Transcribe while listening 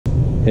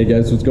Hey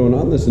guys, what's going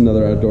on? This is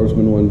another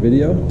Outdoorsman 1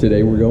 video.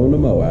 Today we're going to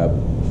Moab.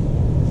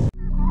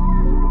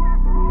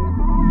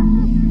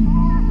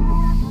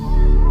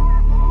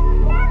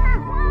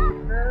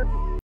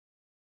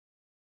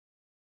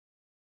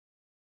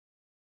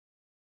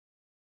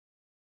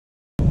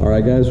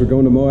 Alright guys, we're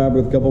going to Moab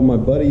with a couple of my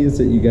buddies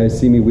that you guys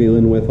see me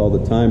wheeling with all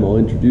the time. I'll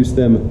introduce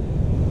them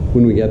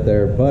when we get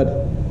there,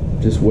 but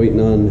just waiting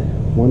on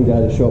one guy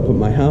to show up at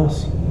my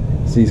house.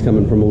 So he's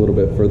coming from a little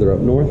bit further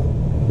up north.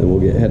 Then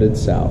we'll get headed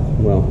south.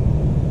 Well,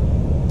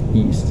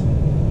 east,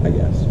 I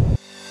guess.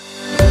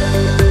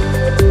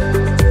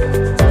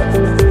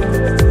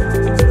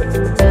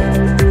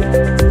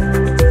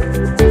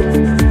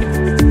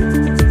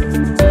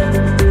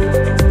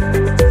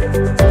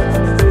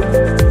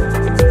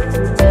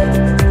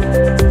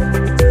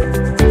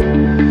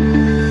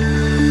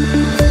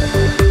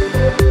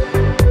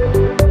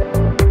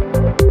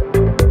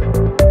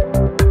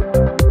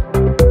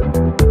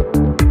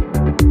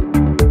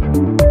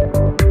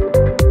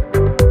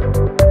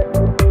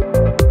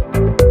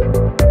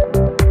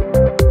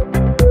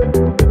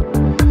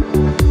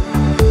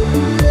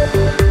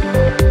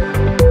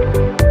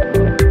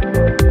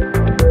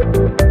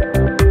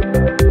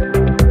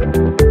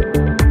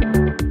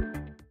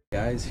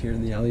 Here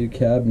in the ALU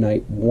CAB,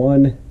 night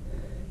 1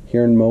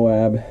 here in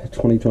Moab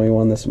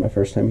 2021. This is my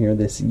first time here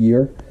this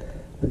year.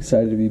 I'm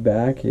excited to be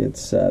back.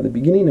 It's the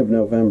beginning of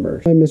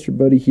November. I have Mr.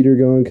 Buddy heater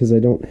going because I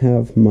don't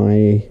have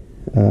my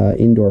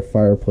indoor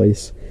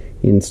fireplace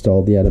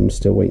installed yet. I'm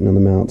still waiting on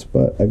the mounts,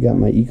 but I've got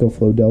my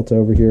EcoFlow Delta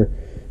over here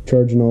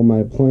charging all my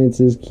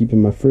appliances,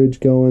 keeping my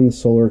fridge going. The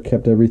solar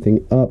kept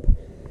everything up,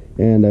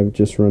 and I've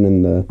just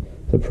running the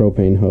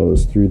propane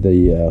hose through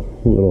the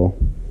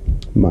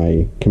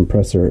my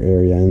compressor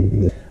area.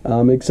 And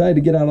I'm excited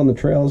to get out on the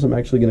trails. I'm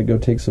actually going to go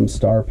take some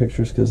star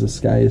pictures because the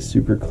sky is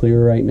super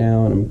clear right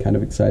now, and I'm kind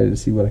of excited to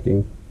see what I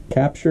can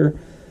capture.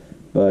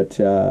 But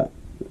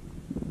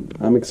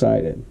I'm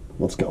excited.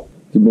 Let's go.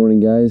 Good morning,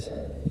 guys.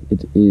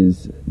 It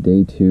is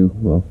day 2,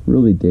 well,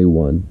 really day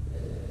 1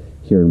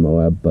 here in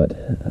Moab, but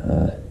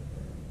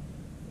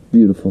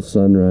beautiful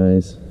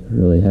sunrise.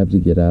 Really happy to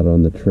get out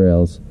on the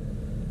trails.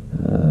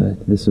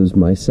 This was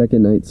my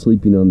second night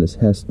sleeping on this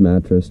Hest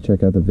mattress.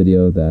 Check out the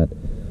video that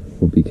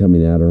will be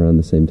coming out around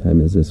the same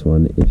time as this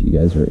one if you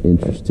guys are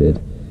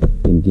interested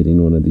in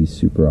getting one of these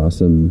super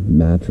awesome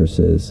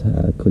mattresses.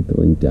 Click the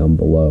link down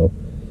below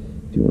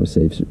if you want to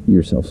save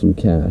yourself some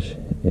cash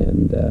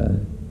and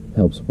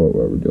help support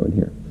what we're doing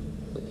here.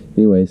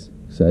 Anyways,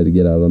 excited to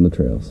get out on the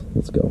trails.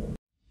 Let's go.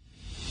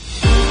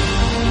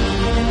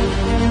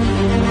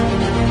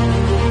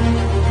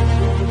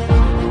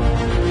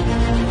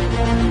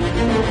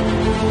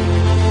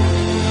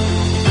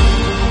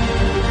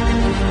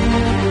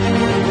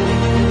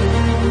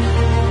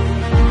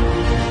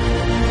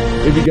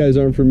 If you guys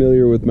aren't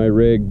familiar with my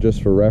rig,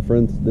 just for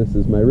reference, this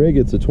is my rig.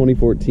 It's a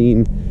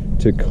 2014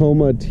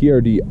 Tacoma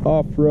TRD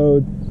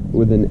off-road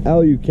with an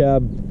ALU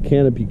CAB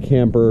canopy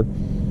camper.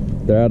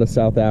 They're out of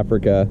South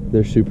Africa.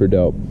 They're super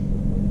dope.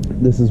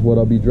 This is what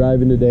I'll be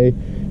driving today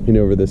and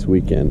over this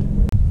weekend.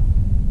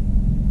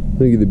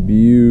 Look at the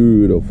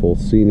beautiful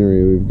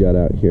scenery we've got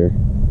out here.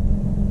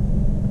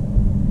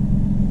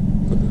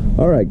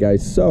 Alright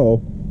guys,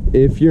 so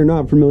if you're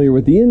not familiar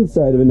with the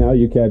inside of an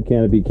ALU CAB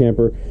canopy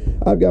camper,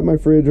 I've got my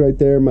fridge right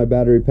there, my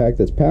battery pack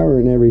that's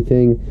powering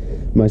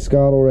everything, my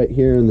scuttle right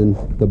here, and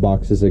then the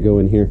boxes that go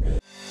in here.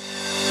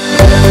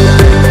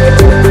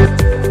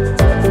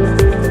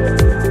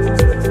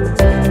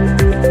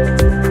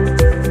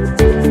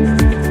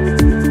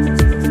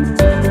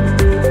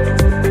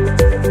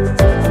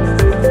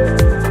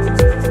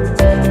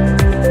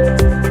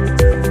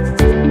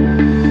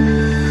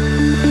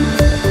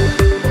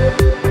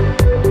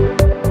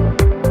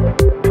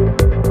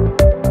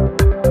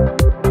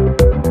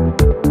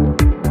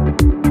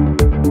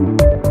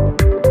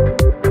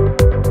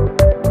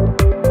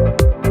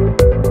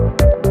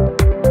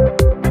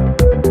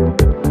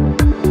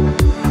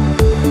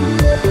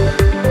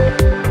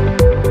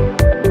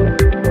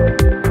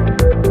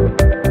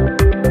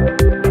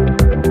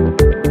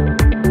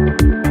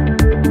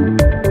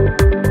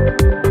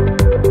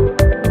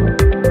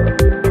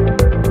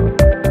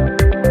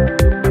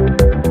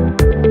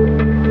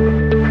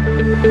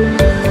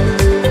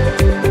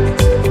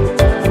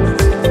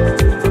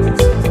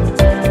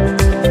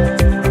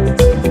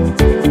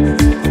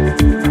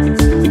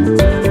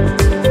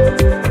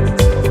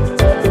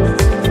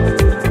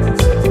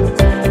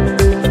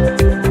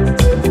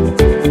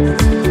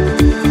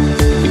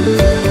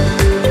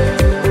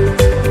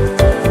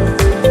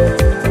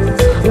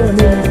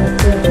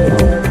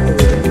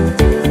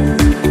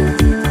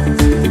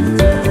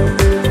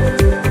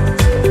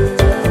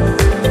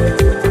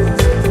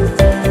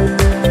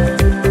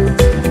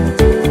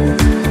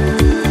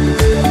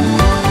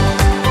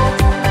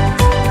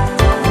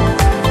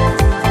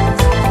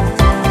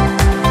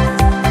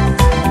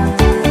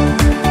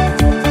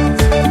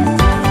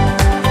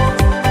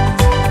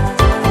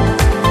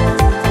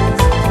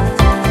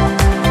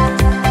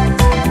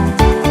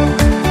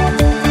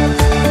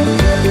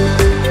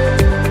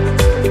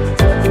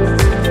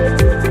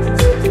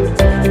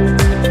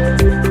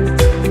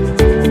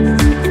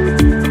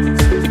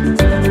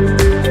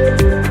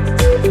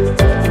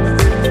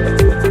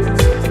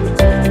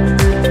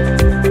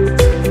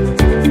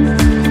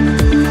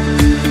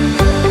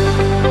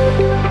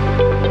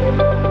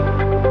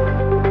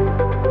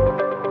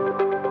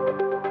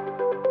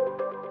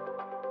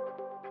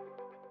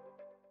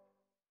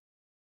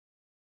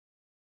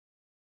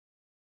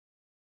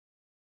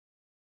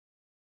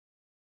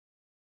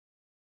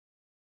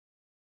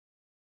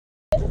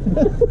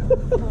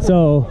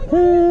 So,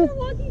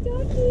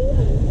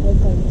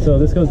 so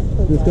this goes,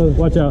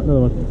 watch out,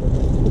 another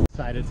one.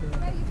 Excited.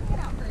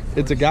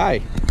 It's a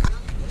guy.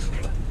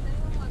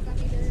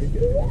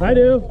 I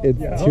do.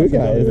 It's two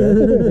guys.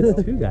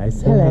 It's two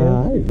guys.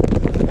 Hello.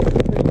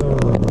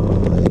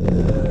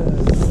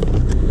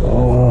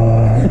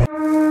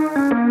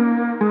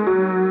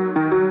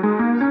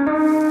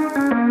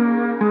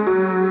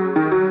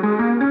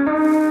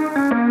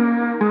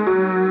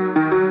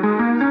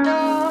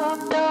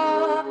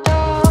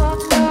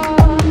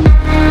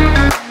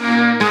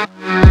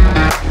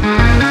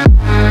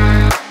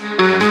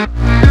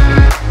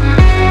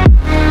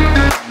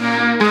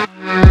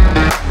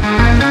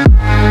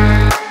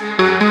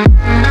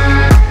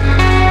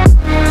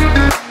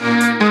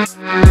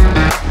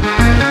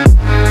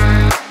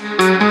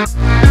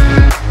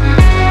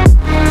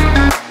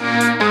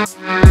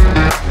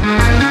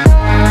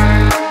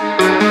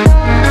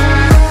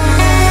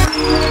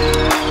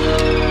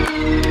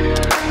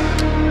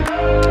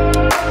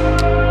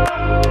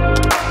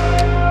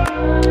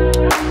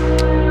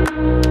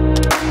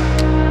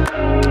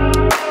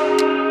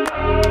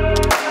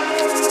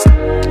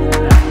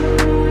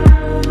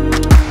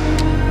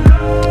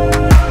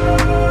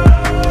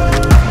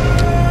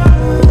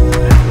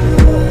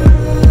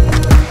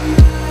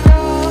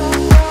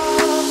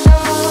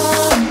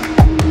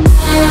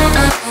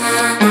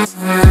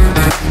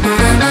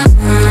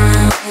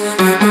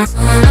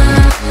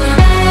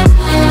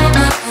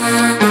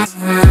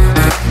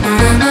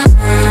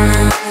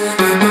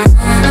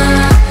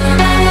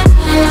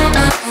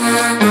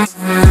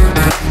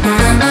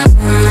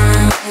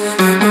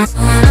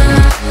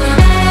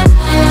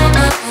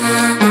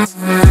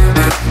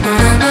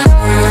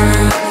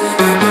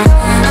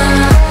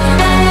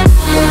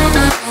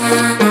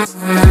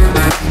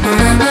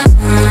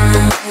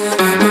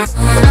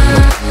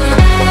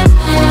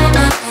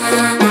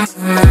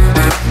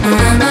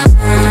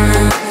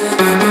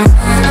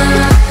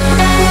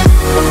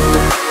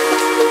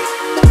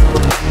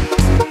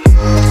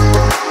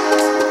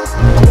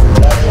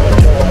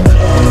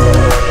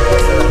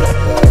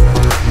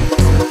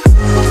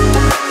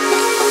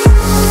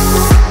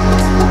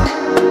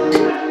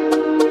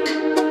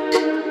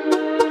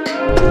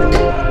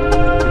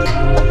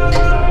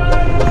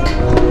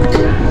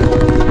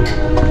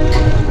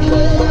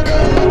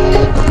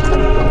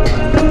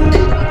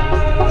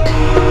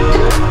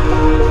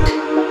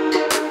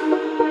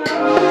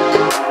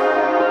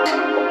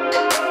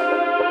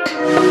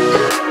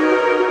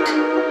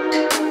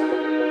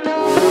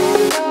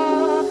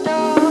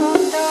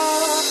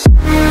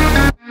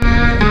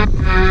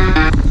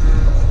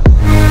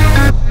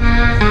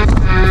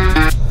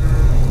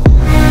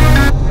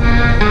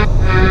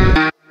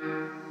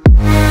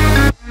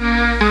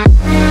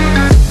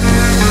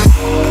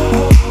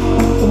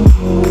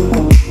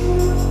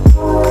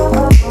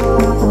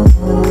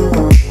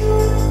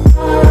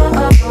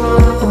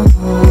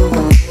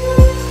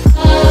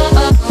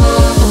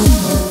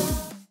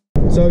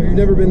 So if you've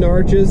never been to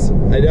Arches,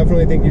 I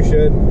definitely think you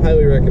should.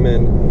 Highly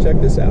recommend.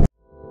 Check this out.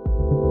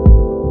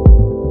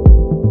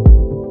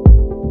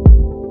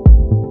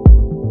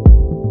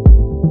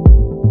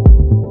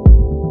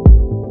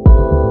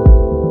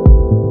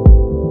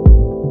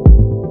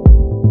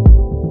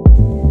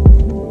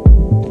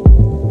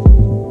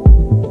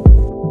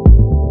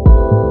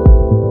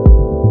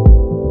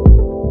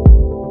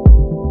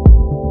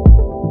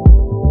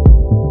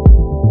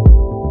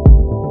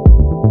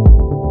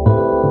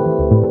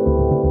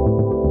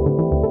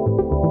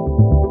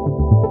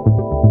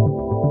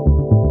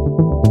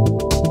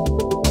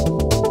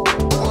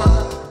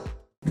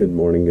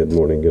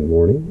 Good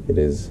morning. It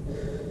is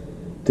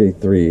day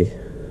 3,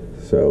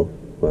 so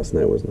last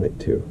night was night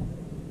 2.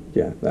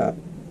 Yeah, that.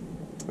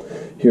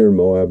 Here in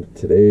Moab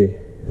today,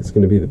 it's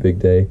going to be the big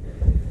day.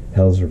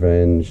 Hell's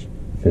Revenge,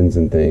 Fins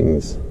and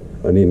Things,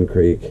 Onion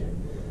Creek.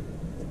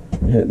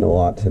 Hitting a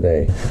lot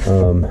today.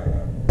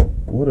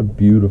 What a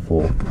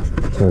beautiful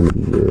time of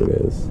the year it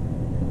is.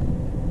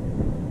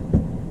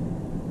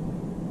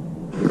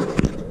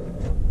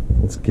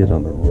 Let's get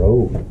on the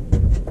road.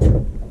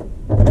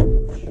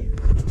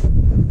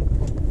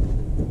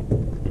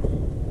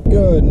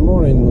 Good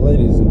morning,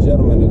 ladies and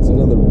gentlemen. It's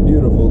another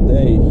beautiful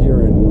day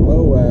here in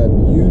Moab,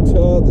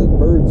 Utah. The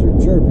birds are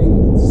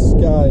chirping. The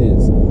sky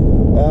is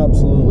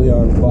absolutely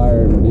on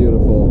fire and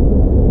beautiful.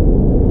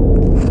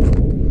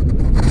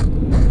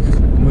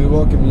 We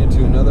welcome you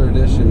to another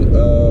edition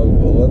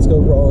of Let's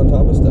Go Crawl on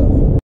Top of Stuff.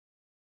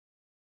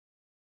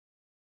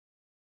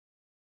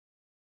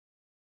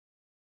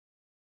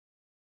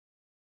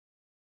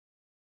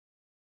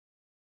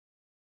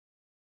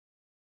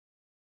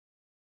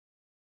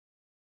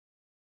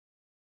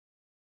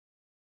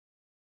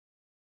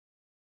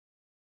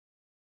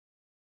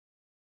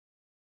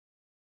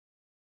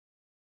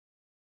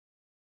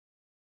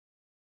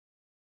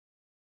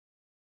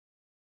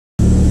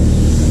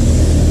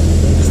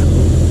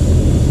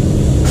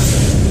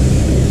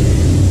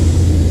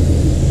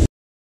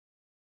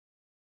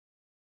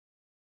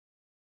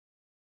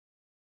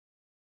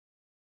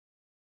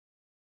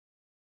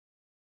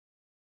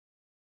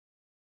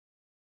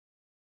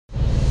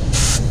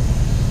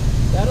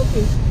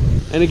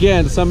 And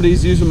again,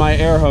 somebody's using my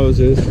air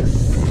hoses.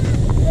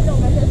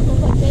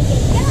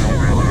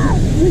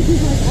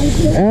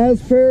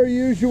 As per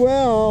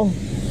usual,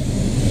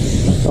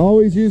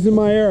 always using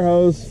my air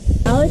hose.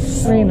 Alex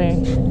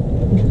screaming.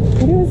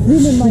 What are you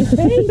zoom in my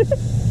face?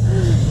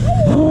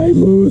 Hi,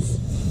 Moose.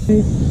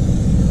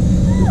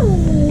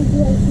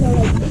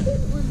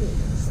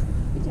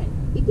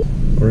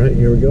 All right,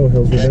 here we go.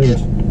 Hell's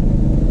Revenge.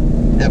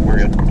 Yep, we're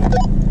good.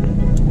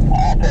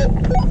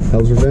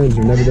 Hell's Revenge.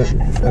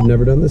 I've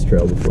never done this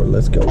trail before.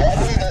 Let's go.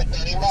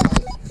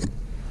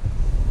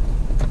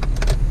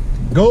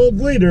 Gold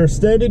leader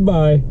standing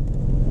by.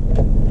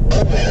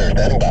 Gold leader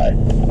standing by.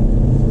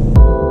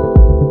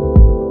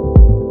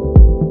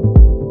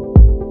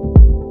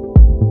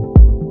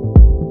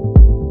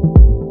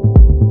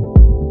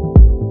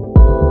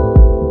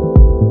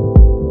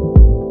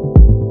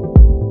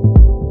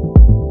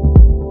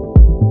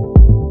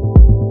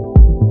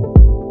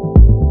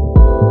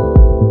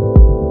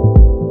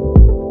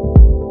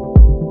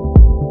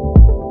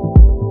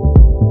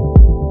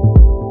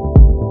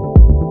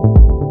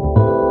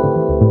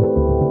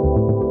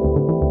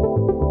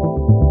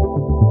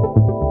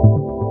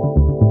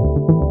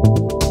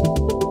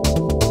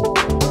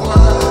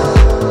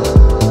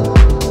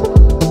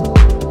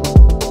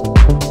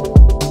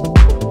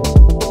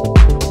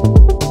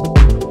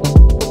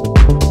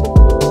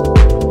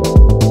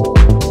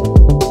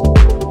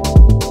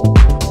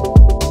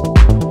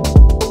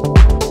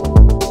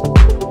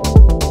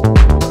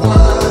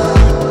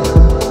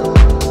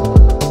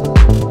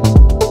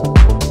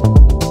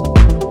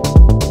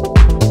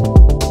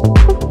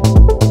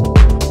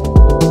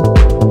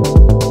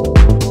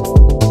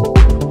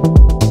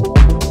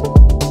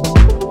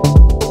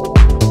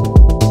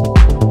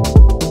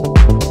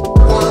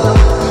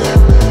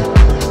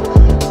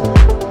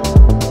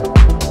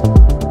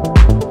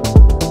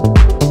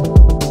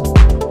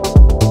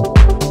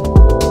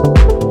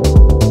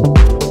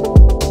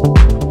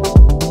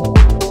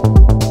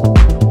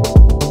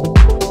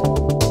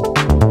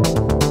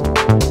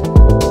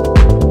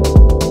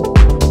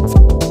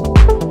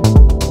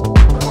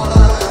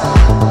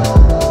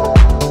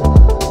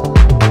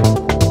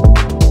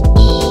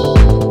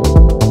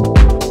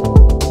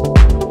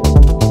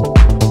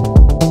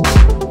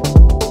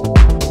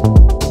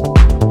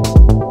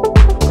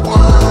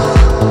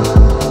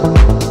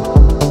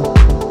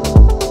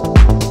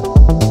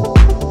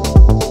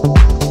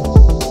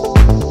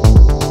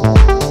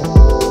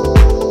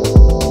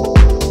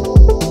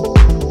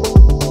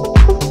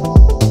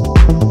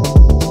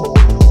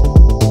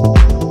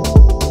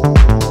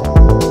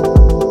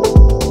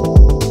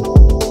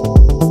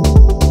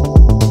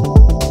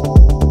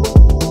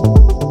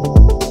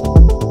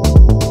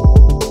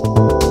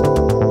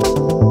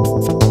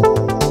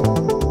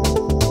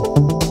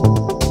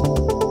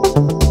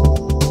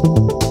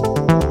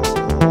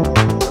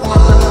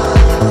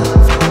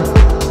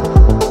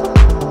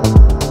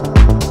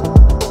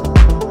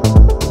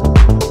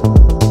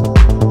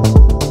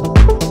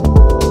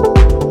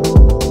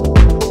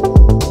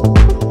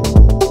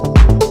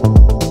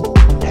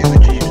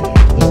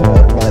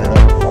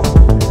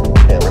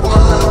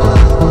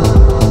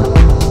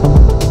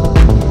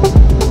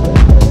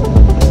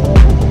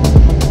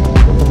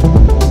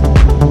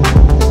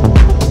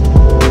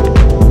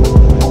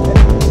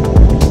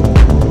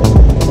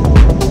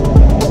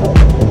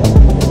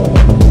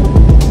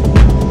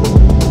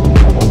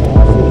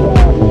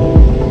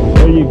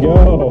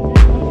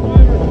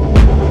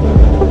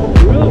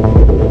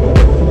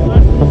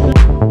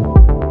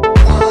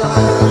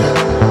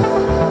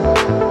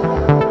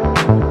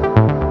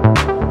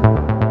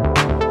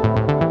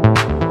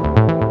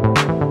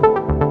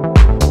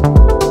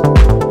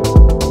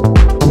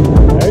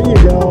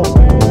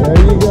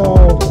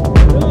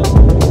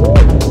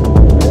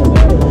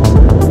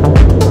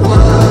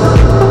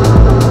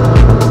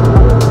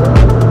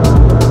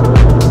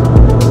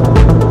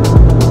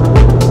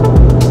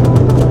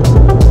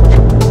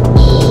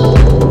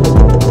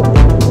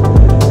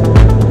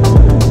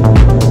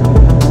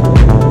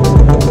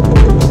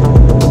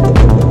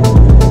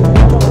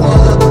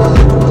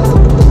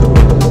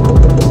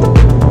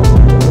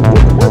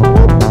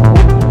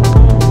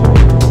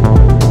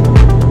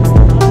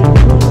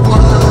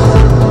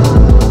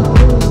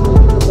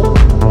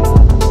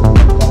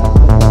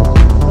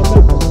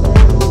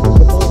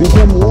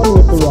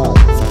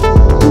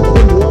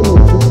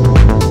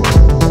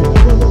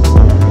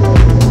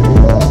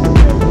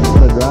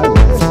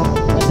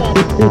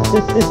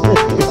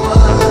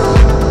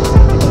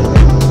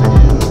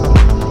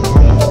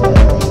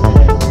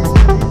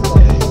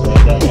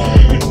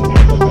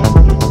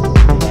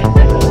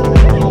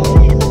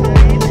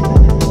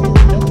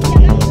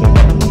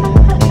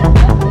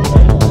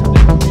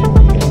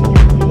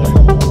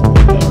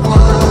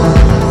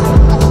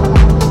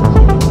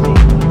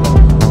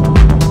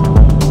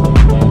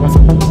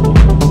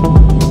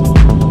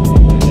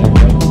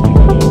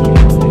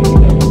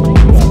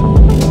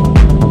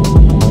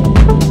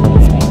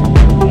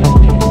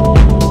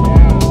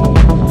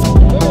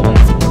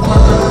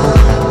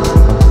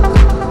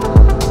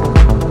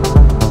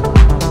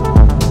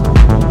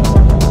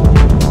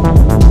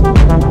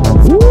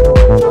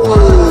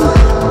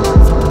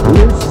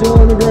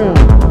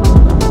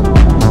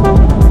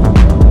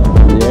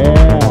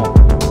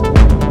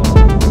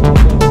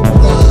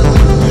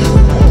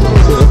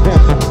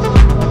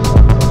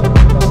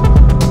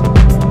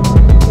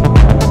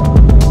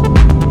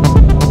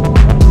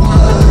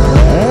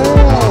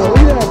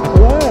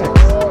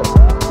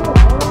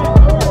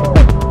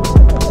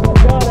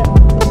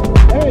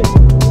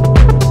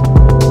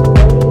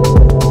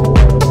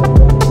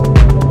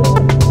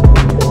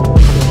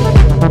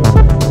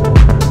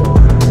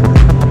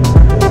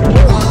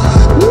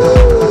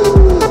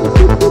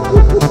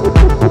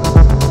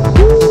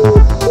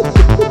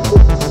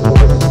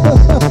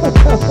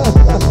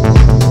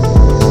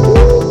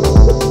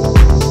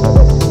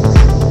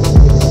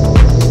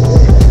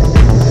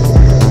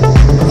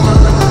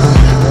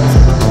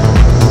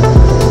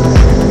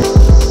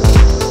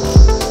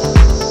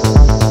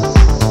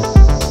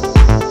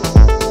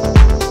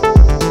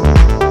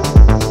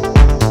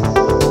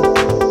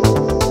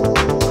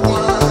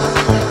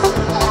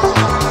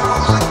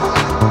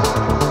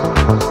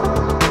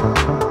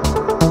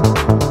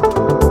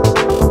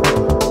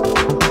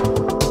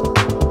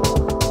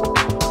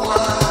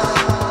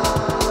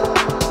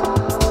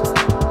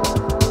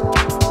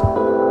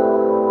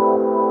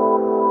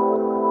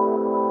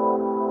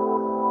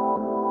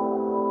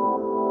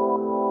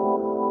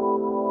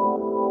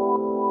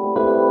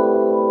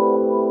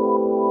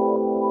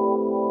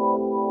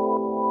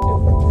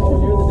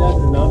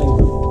 an awning.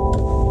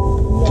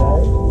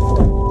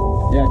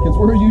 Yeah, because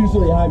we're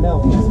usually high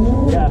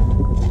mountains. Yeah.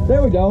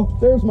 There we go.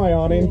 There's my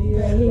awning.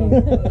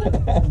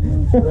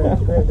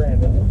 Great,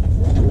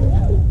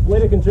 Brandon. Way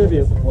to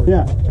contribute.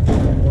 Yeah.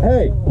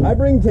 Hey, I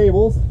bring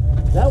tables.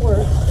 That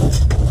works.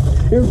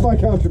 Here's my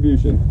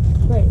contribution.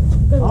 Great.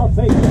 Good I'll one.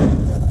 take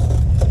it.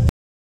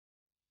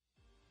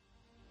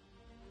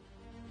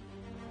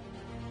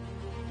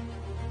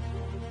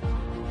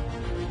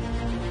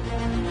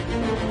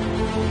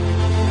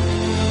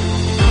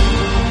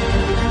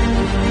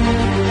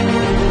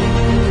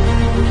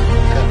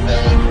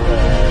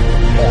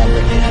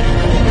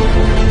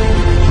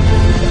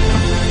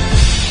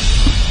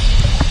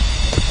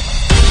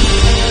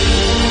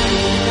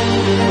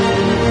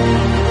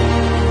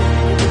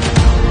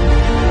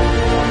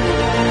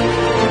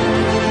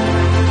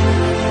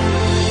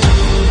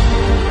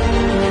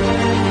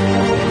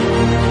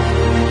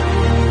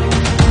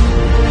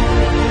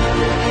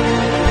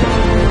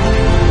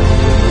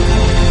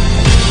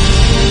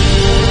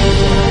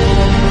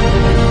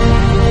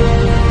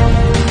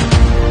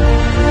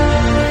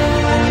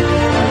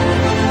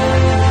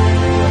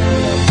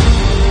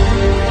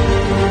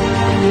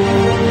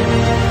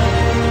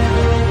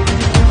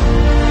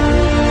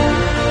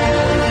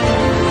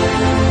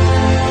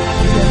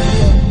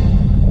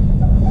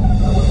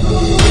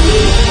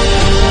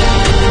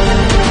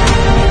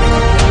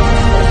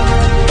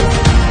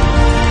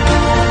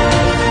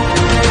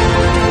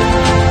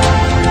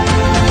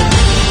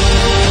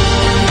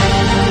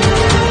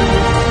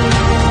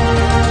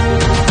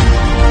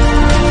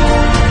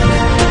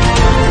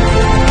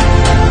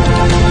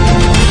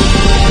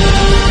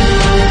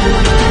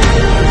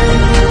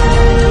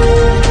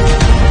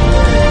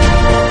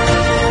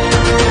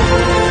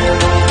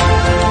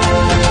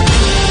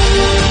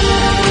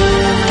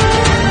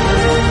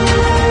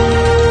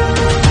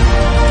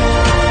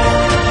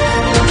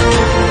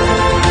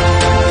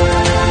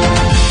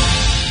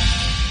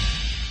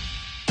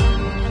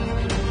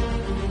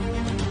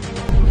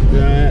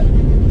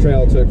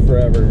 Trail took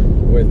forever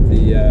with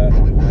the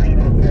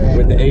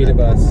 8 of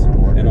us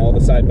and all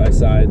the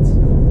side-by-sides,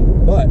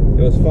 but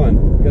it was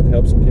fun. Got to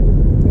help some people,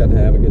 got to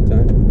have a good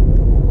time.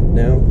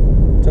 Now,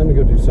 time to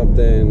go do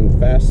something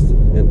fast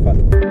and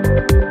fun.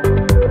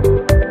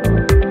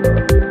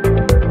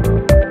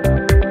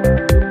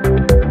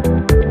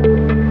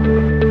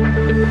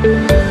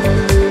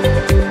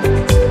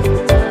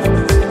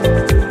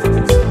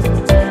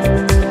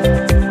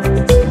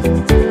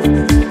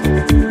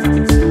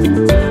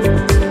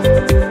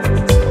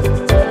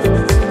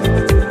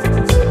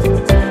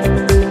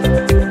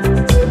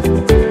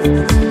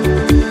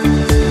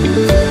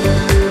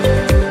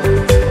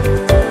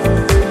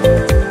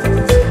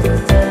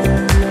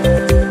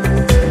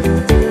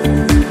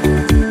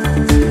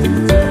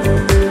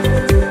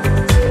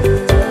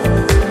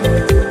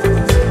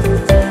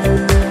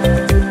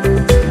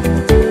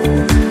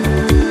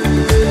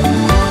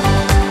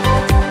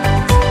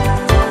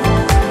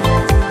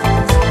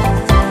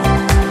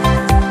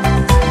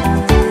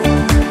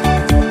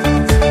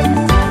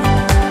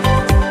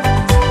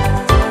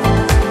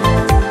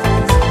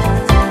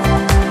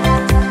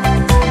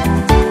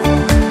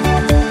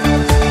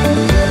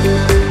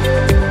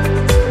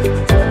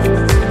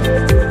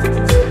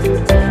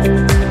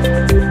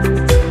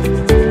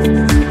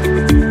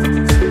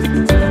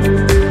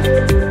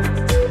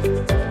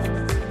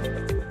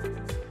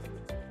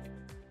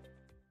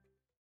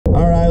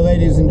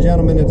 Ladies and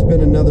gentlemen, it's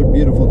been another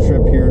beautiful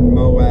trip here in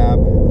Moab.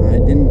 I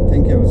didn't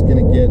think I was going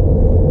to get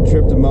the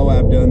trip to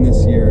Moab done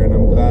this year, and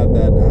I'm glad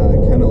that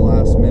kind of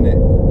last minute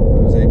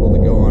I was able to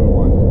go on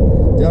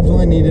one.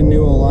 Definitely need a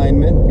new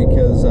alignment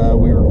because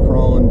we were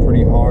crawling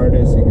pretty hard,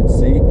 as you can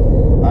see.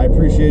 I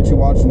appreciate you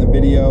watching the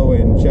video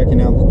and checking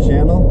out the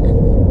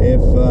channel.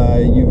 If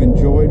you've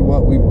enjoyed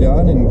what we've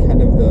done and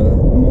kind of the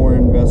more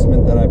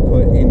investment that I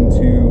put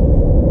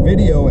into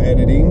video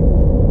editing,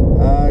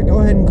 go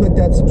ahead and click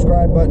that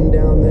subscribe button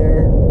down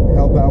there.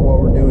 Help out what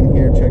we're doing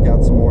here. Check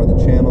out some more of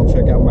the channel.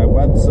 Check out my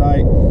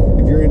website.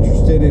 If you're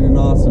interested in an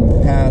awesome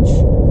patch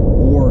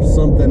or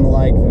something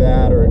like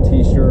that, or a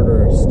t-shirt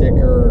or a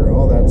sticker or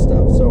all that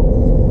stuff.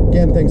 So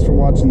again, thanks for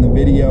watching the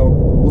video.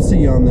 We'll see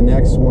you on the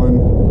next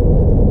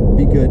one.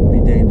 Be good, be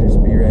dangerous,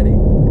 be ready.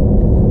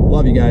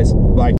 Love you guys. Bye.